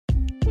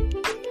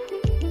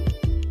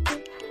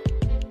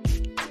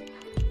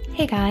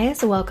Hey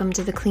guys, welcome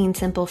to the Clean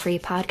Simple Free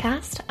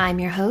podcast. I'm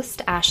your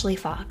host, Ashley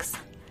Fox.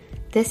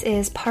 This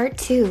is part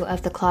 2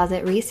 of the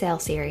Closet Resale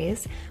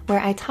series, where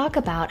I talk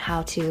about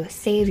how to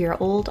save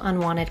your old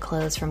unwanted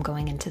clothes from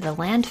going into the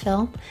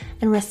landfill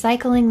and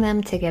recycling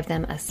them to give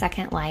them a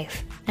second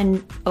life,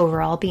 and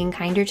overall being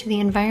kinder to the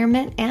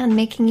environment and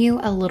making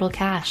you a little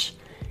cash.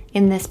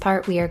 In this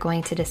part, we are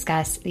going to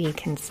discuss the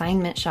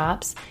consignment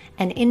shops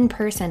and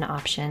in-person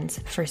options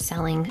for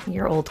selling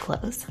your old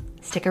clothes.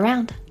 Stick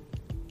around.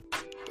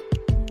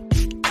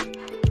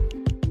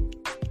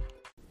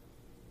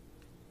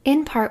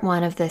 In part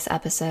 1 of this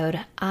episode,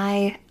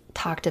 I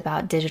talked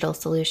about digital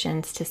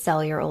solutions to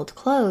sell your old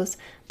clothes,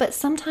 but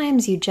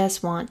sometimes you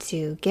just want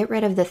to get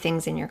rid of the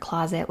things in your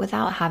closet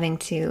without having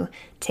to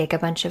take a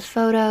bunch of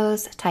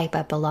photos, type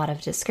up a lot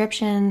of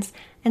descriptions,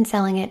 and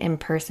selling it in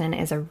person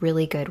is a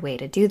really good way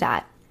to do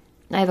that.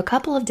 I have a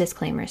couple of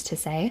disclaimers to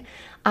say.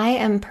 I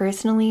am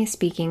personally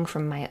speaking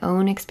from my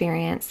own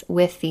experience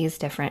with these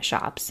different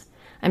shops.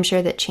 I'm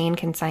sure that chain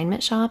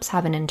consignment shops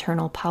have an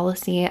internal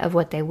policy of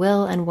what they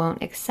will and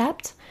won't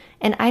accept,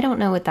 and I don't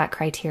know what that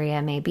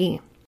criteria may be.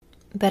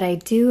 But I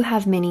do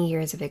have many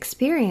years of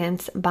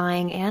experience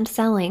buying and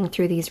selling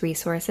through these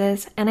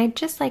resources, and I'd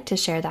just like to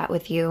share that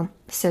with you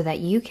so that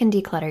you can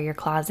declutter your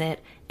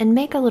closet and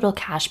make a little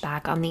cash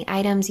back on the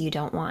items you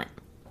don't want.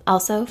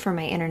 Also, for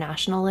my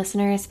international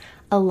listeners,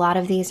 a lot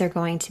of these are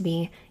going to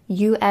be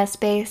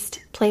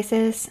US-based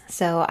places,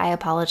 so I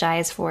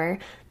apologize for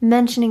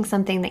mentioning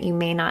something that you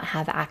may not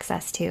have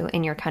access to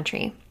in your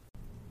country.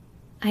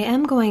 I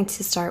am going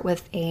to start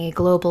with a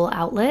global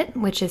outlet,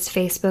 which is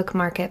Facebook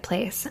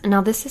Marketplace.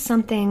 Now, this is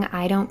something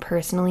I don't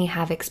personally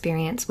have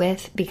experience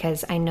with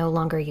because I no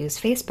longer use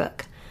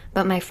Facebook,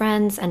 but my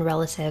friends and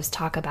relatives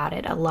talk about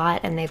it a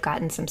lot, and they've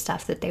gotten some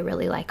stuff that they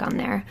really like on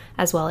there,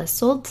 as well as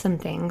sold some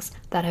things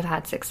that have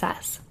had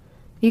success.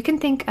 You can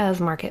think of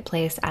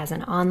Marketplace as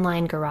an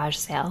online garage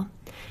sale.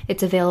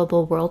 It's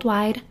available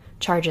worldwide,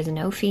 charges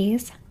no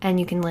fees, and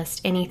you can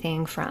list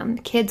anything from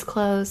kids'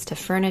 clothes to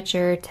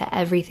furniture to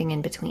everything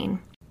in between.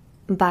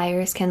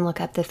 Buyers can look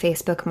up the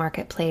Facebook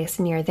Marketplace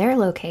near their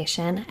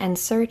location and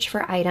search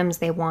for items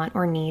they want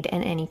or need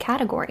in any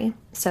category.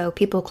 So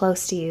people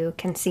close to you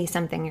can see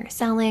something you're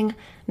selling,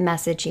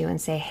 message you and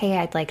say, hey,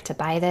 I'd like to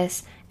buy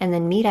this, and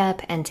then meet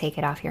up and take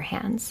it off your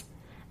hands.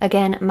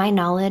 Again, my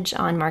knowledge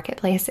on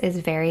Marketplace is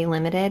very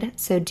limited,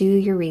 so do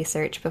your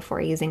research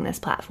before using this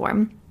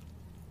platform.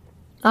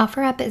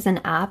 OfferUp is an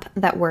app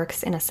that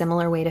works in a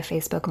similar way to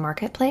Facebook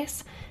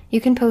Marketplace.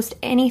 You can post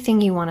anything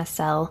you want to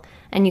sell,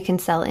 and you can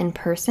sell in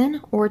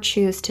person or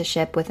choose to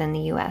ship within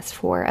the US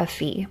for a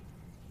fee.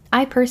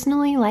 I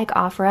personally like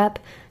OfferUp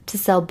to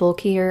sell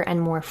bulkier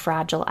and more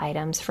fragile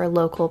items for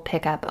local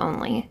pickup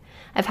only.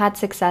 I've had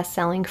success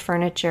selling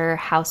furniture,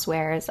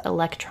 housewares,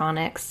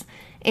 electronics,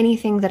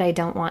 anything that I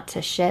don't want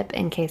to ship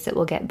in case it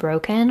will get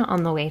broken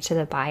on the way to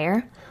the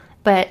buyer.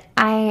 But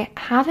I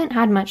haven't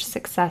had much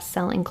success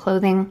selling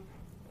clothing,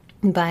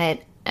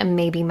 but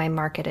maybe my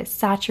market is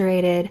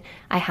saturated.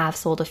 I have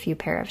sold a few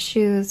pair of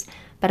shoes,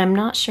 but I'm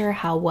not sure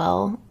how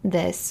well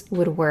this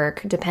would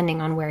work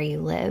depending on where you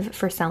live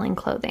for selling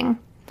clothing.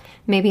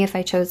 Maybe if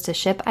I chose to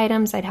ship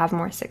items, I'd have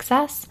more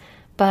success,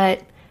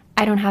 but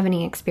I don't have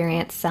any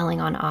experience selling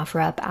on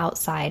OfferUp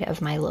outside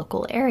of my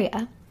local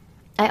area.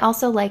 I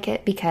also like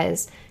it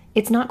because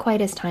it's not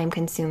quite as time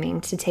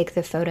consuming to take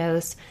the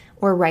photos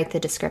or write the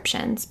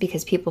descriptions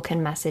because people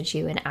can message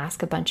you and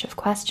ask a bunch of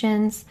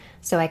questions.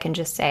 So I can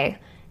just say,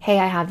 hey,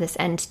 I have this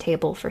end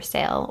table for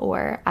sale,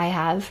 or I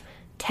have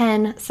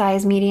 10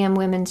 size medium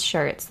women's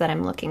shirts that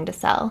I'm looking to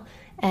sell.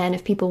 And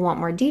if people want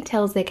more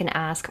details, they can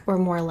ask, or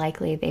more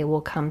likely they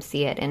will come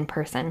see it in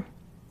person.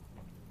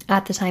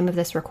 At the time of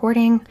this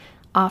recording,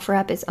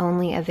 OfferUp is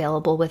only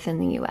available within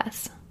the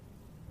US.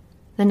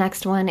 The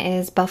next one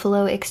is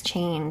Buffalo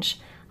Exchange.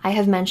 I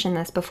have mentioned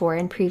this before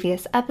in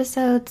previous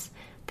episodes.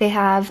 They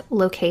have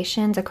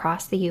locations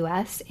across the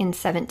US in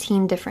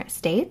 17 different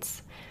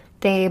states.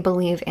 They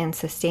believe in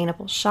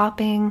sustainable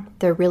shopping.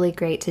 They're really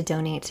great to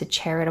donate to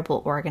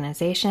charitable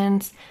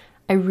organizations.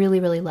 I really,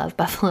 really love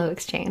Buffalo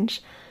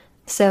Exchange.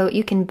 So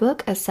you can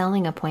book a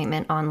selling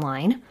appointment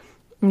online.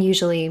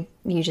 Usually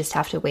you just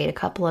have to wait a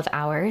couple of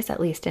hours, at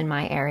least in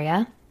my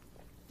area.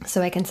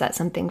 So I can set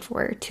something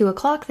for 2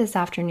 o'clock this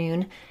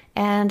afternoon,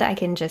 and I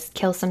can just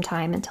kill some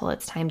time until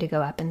it's time to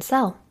go up and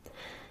sell.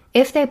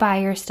 If they buy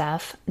your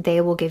stuff, they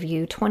will give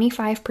you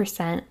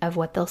 25% of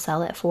what they'll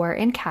sell it for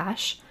in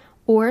cash,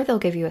 or they'll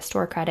give you a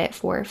store credit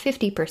for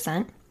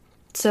 50%.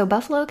 So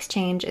Buffalo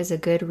Exchange is a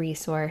good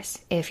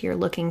resource if you're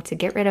looking to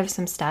get rid of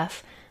some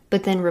stuff,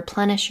 but then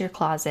replenish your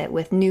closet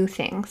with new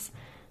things.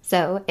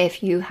 So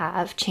if you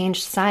have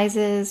changed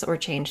sizes or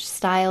changed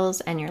styles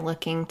and you're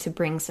looking to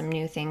bring some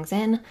new things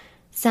in,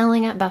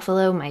 selling at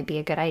Buffalo might be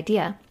a good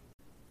idea.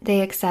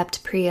 They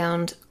accept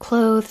pre-owned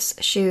clothes,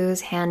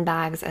 shoes,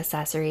 handbags,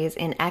 accessories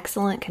in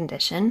excellent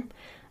condition.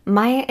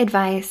 My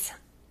advice,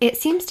 it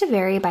seems to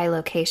vary by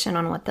location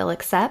on what they'll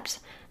accept,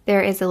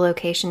 There is a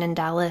location in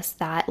Dallas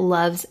that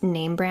loves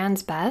name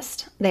brands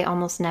best. They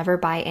almost never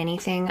buy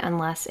anything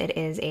unless it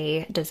is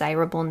a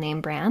desirable name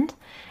brand.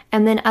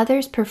 And then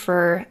others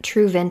prefer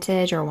true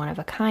vintage or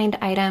one-of-a-kind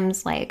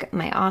items like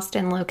my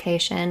Austin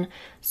location.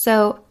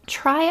 So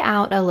try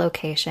out a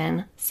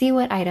location, see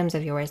what items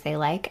of yours they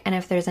like, and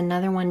if there's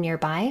another one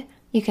nearby,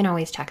 you can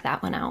always check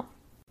that one out.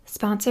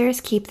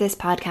 Sponsors keep this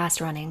podcast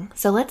running,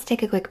 so let's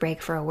take a quick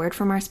break for a word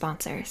from our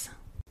sponsors.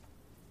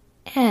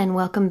 And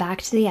welcome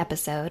back to the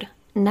episode.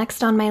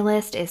 Next on my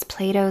list is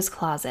Plato's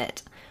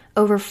Closet.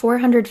 Over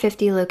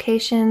 450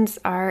 locations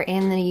are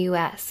in the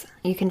US.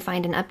 You can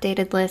find an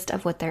updated list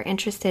of what they're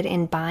interested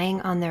in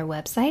buying on their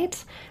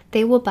website.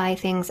 They will buy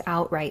things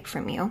outright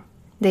from you.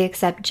 They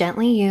accept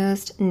gently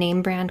used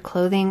name brand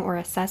clothing or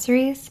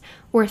accessories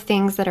or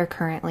things that are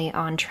currently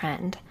on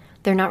trend.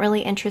 They're not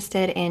really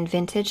interested in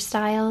vintage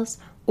styles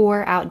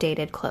or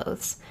outdated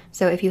clothes.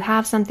 So if you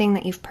have something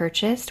that you've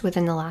purchased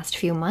within the last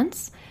few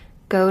months,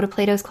 go to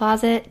Plato's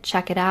Closet,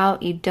 check it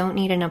out. You don't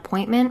need an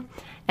appointment,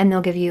 and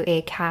they'll give you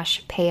a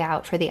cash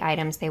payout for the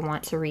items they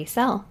want to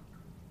resell.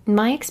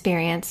 My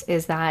experience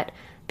is that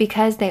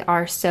because they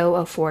are so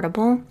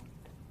affordable,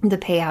 the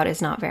payout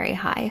is not very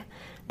high.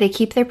 They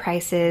keep their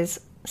prices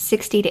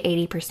 60 to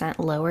 80%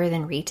 lower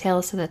than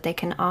retail so that they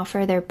can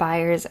offer their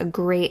buyers a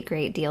great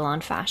deal on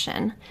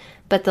fashion.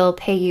 But they'll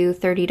pay you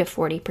 30 to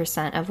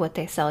 40% of what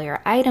they sell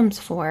your items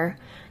for.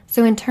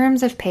 So in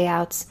terms of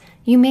payouts,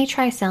 you may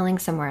try selling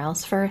somewhere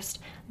else first,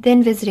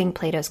 then visiting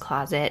Plato's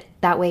Closet.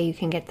 That way you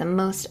can get the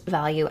most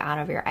value out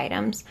of your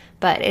items,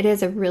 but it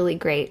is a really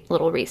great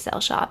little resale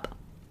shop.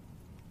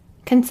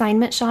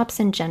 Consignment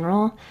shops in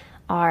general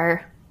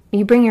are,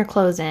 you bring your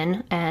clothes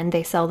in and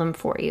they sell them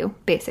for you,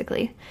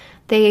 basically.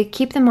 They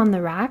keep them on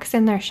the racks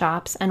in their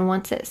shops, and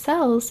once it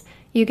sells,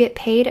 you get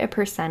paid a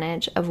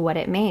percentage of what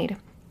it made.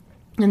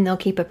 And they'll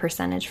keep a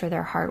percentage for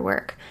their hard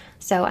work.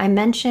 So I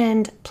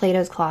mentioned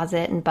Plato's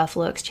Closet and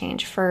Buffalo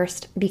Exchange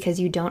first because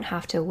you don't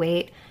have to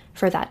wait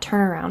for that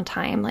turnaround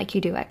time like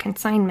you do at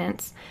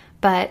consignments.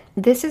 But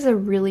this is a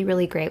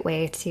really great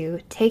way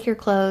to take your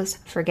clothes,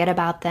 forget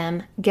about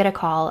them, get a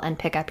call, and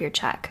pick up your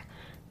check.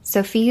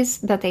 So fees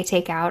that they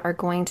take out are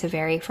going to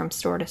vary from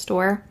store to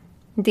store.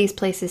 These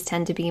places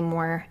tend to be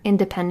more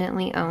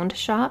independently owned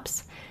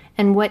shops,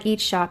 and what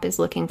each shop is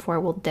looking for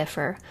will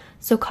differ.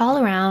 So call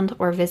around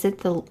or visit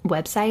the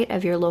website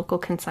of your local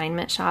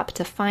consignment shop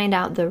to find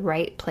out the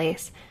right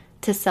place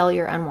to sell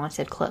your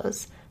unwanted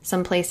clothes.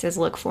 Some places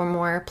look for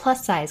more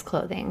plus-size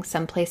clothing.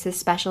 Some places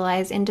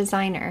specialize in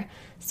designer.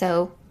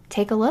 So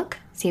take a look,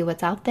 see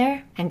what's out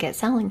there, and get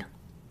selling.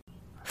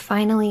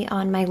 Finally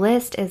on my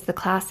list is the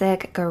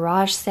classic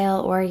garage sale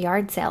or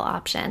yard sale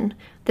option.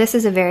 This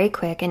is a very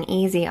quick and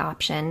easy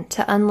option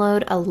to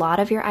unload a lot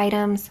of your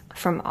items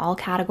from all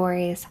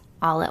categories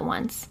all at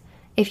once.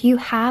 If you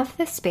have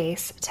the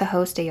space to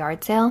host a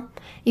yard sale,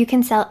 you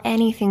can sell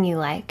anything you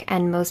like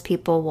and most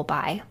people will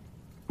buy.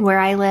 Where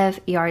I live,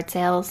 yard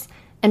sales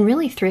and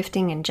really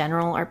thrifting in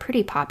general are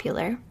pretty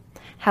popular.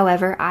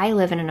 However, I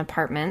live in an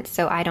apartment,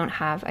 so I don't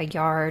have a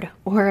yard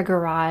or a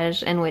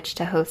garage in which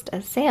to host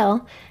a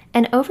sale.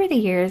 And over the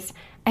years,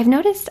 I've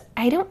noticed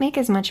I don't make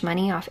as much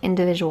money off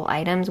individual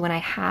items when I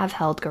have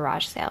held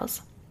garage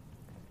sales.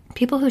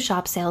 People who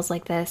shop sales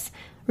like this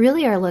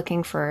really are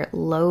looking for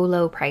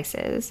low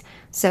prices.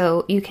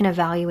 So you can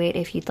evaluate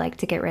if you'd like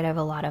to get rid of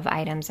a lot of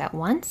items at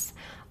once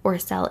or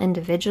sell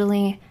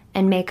individually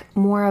and make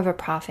more of a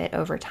profit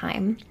over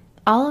time.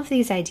 All of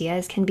these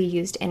ideas can be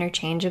used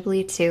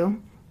interchangeably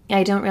too.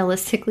 I don't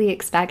realistically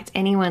expect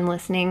anyone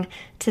listening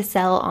to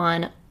sell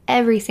on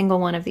every single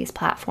one of these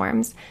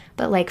platforms,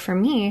 but like for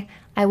me,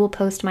 I will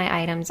post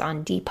my items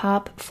on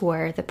Depop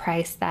for the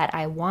price that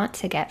I want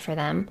to get for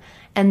them,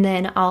 and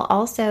then I'll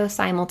also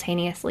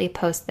simultaneously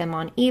post them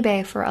on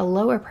eBay for a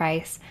lower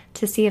price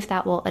to see if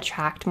that will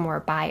attract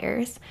more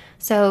buyers.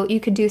 So you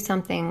could do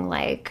something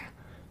like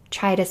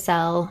try to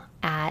sell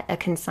at a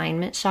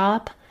consignment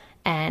shop,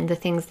 and the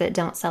things that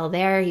don't sell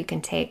there you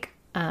can take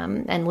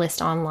and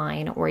list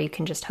online, or you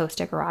can just host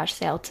a garage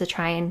sale to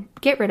try and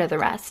get rid of the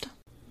rest.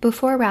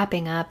 Before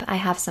wrapping up, I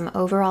have some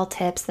overall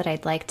tips that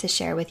I'd like to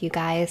share with you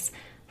guys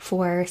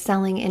for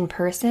selling in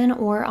person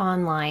or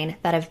online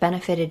that have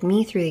benefited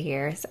me through the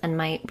years and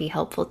might be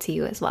helpful to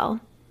you as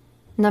well.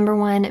 Number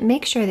one,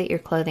 make sure that your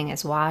clothing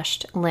is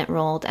washed, lint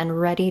rolled,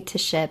 and ready to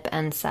ship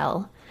and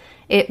sell.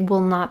 It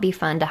will not be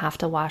fun to have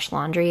to wash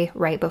laundry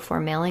right before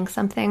mailing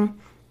something.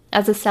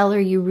 As a seller,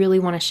 you really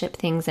want to ship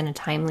things in a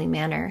timely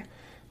manner.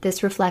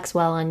 This reflects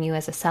well on you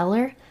as a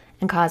seller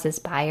and causes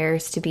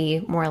buyers to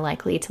be more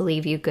likely to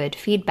leave you good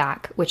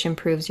feedback, which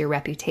improves your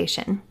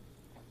reputation.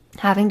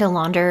 Having to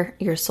launder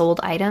your sold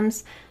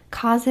items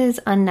causes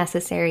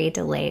unnecessary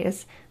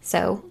delays,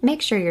 so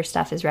make sure your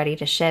stuff is ready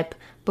to ship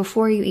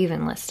before you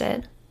even list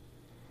it.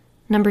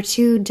 Number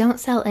two, don't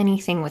sell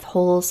anything with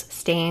holes,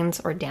 stains,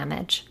 or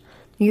damage.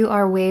 You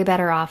are way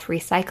better off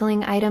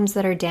recycling items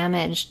that are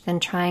damaged than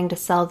trying to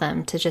sell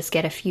them to just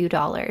get a few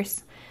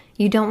dollars.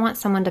 You don't want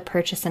someone to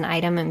purchase an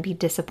item and be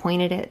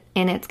disappointed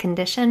in its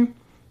condition.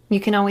 You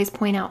can always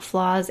point out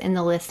flaws in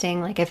the listing,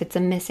 like if it's a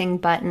missing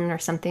button or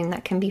something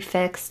that can be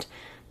fixed.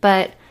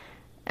 But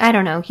I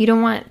don't know, you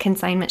don't want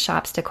consignment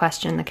shops to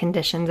question the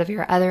conditions of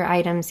your other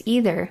items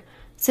either.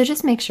 So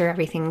just make sure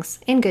everything's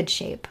in good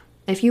shape.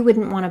 If you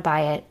wouldn't want to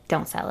buy it,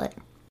 don't sell it.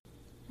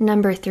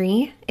 Number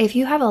 3, if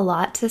you have a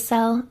lot to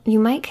sell, you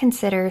might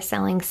consider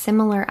selling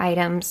similar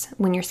items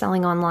when you're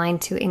selling online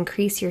to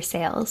increase your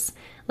sales,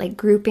 like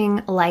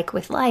grouping like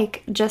with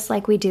like, just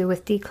like we do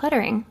with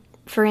decluttering.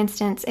 For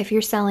instance, if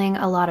you're selling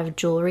a lot of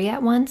jewelry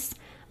at once,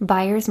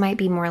 buyers might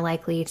be more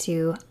likely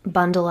to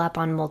bundle up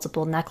on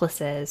multiple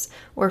necklaces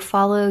or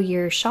follow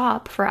your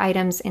shop for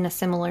items in a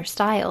similar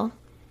style.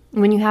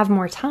 When you have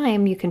more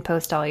time, you can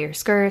post all your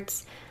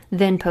skirts,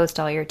 then post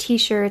all your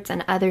t-shirts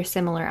and other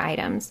similar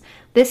items.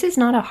 This is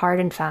not a hard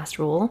and fast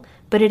rule,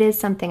 but it is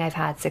something I've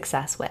had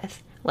success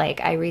with.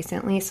 Like I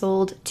recently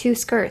sold 2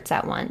 skirts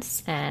at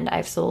once, and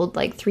I've sold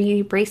like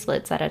 3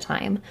 bracelets at a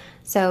time.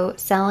 So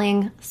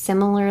selling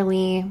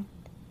similarly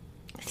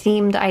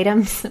themed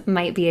items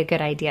might be a good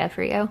idea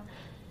for you.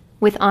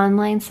 With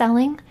online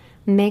selling,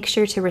 make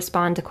sure to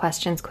respond to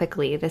questions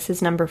quickly. This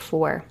is number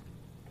 4.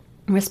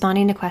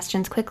 Responding to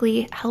questions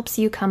quickly helps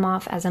you come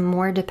off as a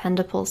more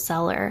dependable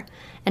seller,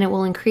 and it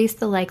will increase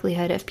the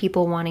likelihood of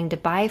people wanting to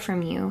buy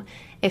from you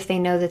if they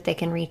know that they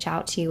can reach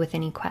out to you with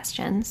any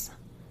questions.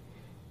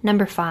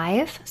 Number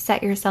 5,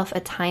 set yourself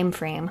a time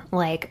frame,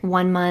 like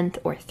 1 month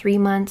or 3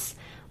 months,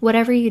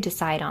 whatever you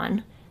decide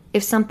on.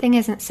 If something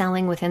isn't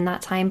selling within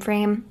that time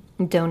frame,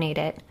 donate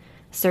it.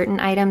 Certain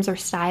items or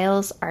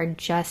styles are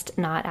just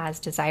not as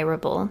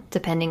desirable,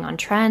 depending on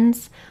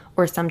trends,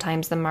 or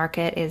sometimes the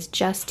market is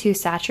just too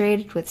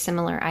saturated with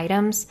similar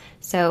items,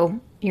 so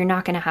you're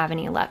not going to have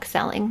any luck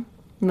selling.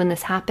 When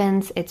this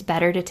happens, it's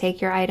better to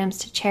take your items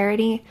to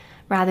charity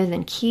rather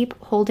than keep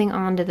holding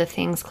on to the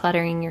things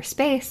cluttering your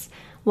space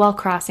while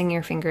crossing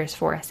your fingers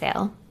for a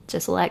sale.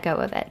 Just let go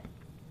of it.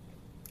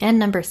 And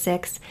number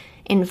 6,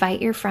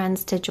 invite your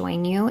friends to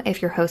join you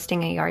if you're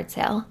hosting a yard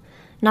sale.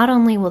 Not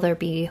only will there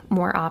be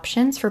more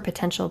options for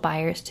potential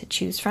buyers to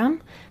choose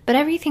from, but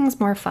everything's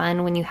more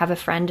fun when you have a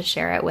friend to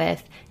share it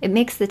with. It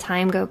makes the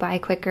time go by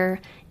quicker,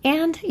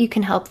 and you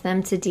can help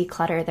them to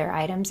declutter their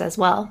items as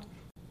well.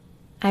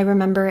 I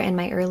remember in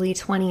my early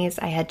 20s,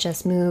 I had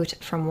just moved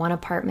from one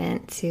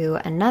apartment to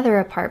another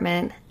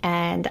apartment,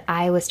 and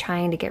I was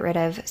trying to get rid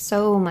of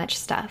so much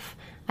stuff.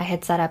 I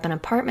had set up an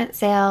apartment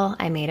sale,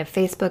 I made a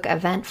Facebook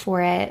event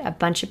for it, a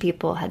bunch of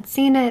people had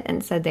seen it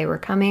and said they were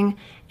coming,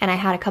 and I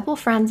had a couple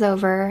friends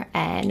over,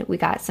 and we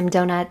got some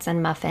donuts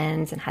and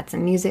muffins and had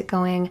some music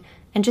going,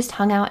 and just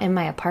hung out in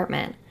my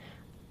apartment.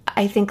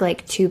 I think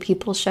like 2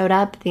 people showed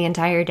up the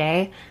entire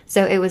day,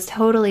 so it was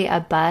totally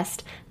a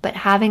bust, but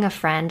having a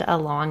friend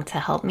along to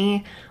help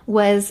me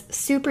was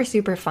super,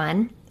 super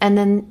fun. And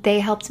then they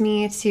helped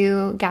me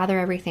to gather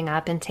everything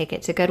up and take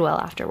it to Goodwill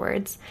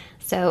afterwards.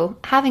 So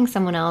having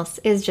someone else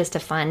is just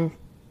a fun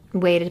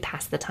way to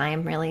pass the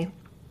time, really.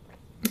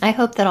 I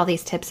hope that all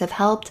these tips have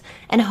helped,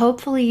 and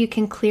hopefully you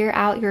can clear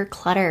out your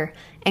clutter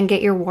and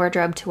get your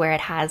wardrobe to where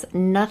it has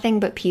nothing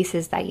but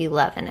pieces that you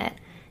love in it.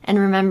 And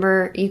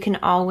remember, you can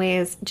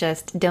always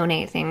just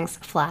donate things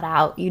flat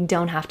out. You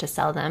don't have to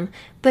sell them,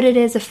 but it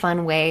is a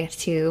fun way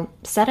to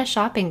set a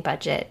shopping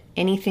budget.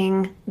 Any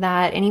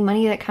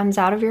money that comes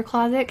out of your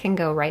closet can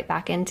go right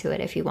back into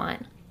it if you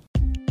want.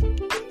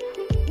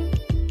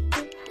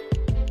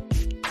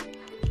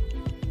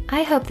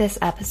 I hope this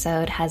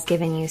episode has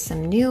given you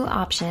some new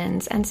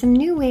options and some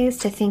new ways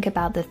to think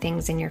about the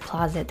things in your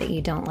closet that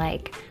you don't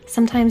like.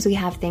 Sometimes we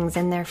have things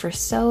in there for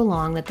so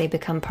long that they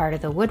become part of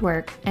the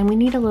woodwork, and we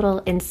need a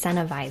little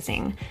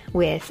incentivizing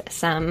with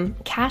some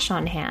cash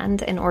on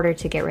hand in order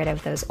to get rid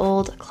of those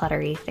old,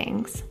 cluttery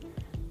things.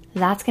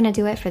 That's going to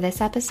do it for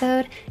this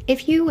episode.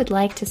 If you would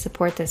like to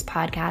support this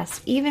podcast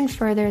even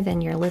further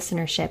than your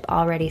listenership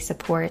already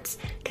supports,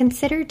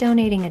 consider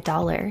donating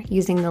 $1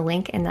 using the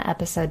link in the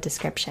episode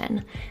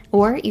description.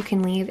 Or you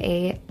can leave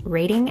a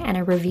rating and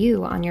a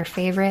review on your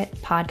favorite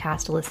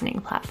podcast listening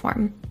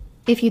platform.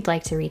 If you'd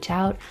like to reach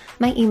out,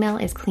 my email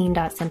is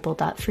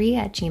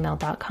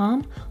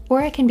clean.simple.free@gmail.com,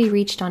 or I can be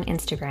reached on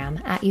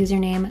Instagram at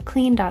username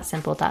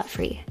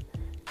clean.simple.free.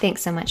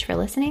 Thanks so much for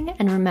listening,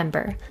 and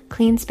remember,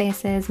 clean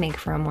spaces make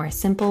for a more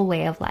simple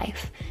way of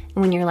life.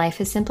 And when your life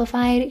is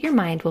simplified, your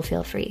mind will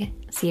feel free.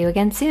 See you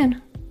again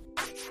soon.